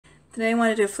Today I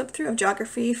wanted to do a flip through of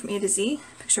geography from A to Z,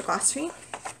 picture glossary.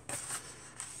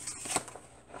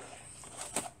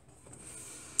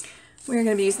 We're going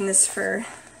to be using this for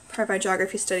part of our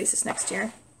geography studies this next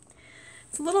year.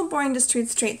 It's a little boring just to read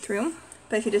straight through,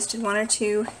 but if you just did 1 or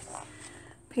 2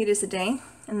 pages a day,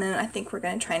 and then I think we're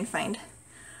going to try and find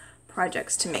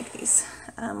projects to make these,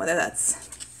 whether that's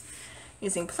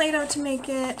using Play-Doh to make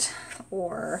it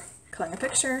or coloring a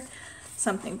picture,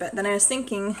 something. But then I was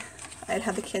thinking I'd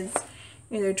have the kids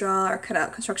either draw or cut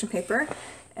out construction paper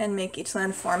and make each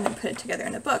landform and put it together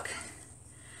in a book.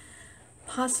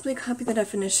 Possibly copy the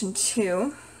definition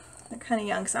too. They're kind of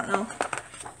young, so I don't know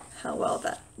how well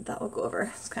that will go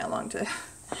over. It's kind of long to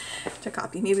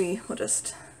copy. Maybe I'll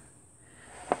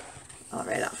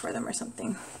write it out for them or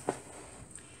something.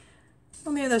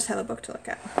 Well, maybe they'll just have a book to look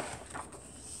at.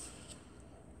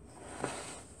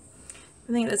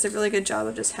 I think it does a really good job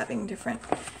of just having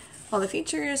all the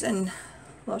features and a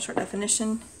little short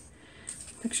definition.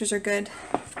 Pictures are good.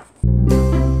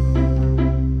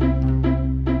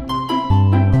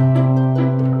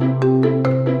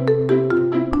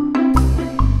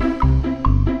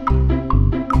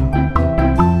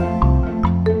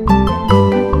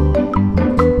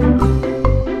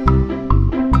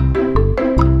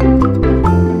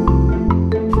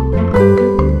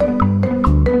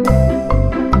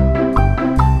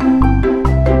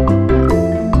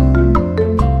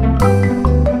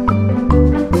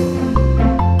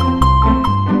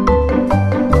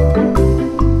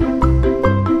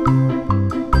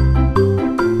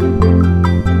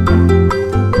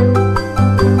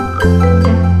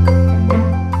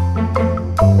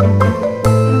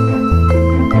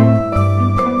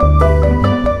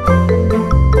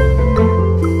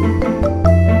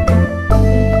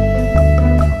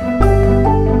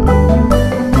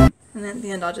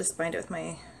 I'll just bind it with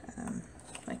my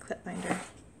my clip binder,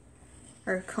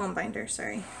 or comb binder,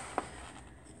 sorry,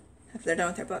 after they're done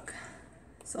with their book.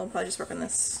 So I'll probably just work on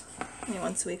this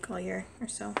once a week all year or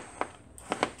so.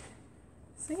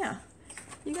 So yeah,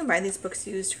 you can buy these books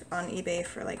used on eBay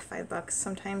for like $5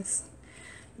 sometimes.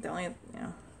 They're only,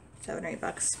 $7 or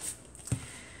 $8.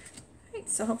 Alright,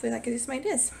 so hopefully that gives you some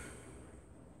ideas.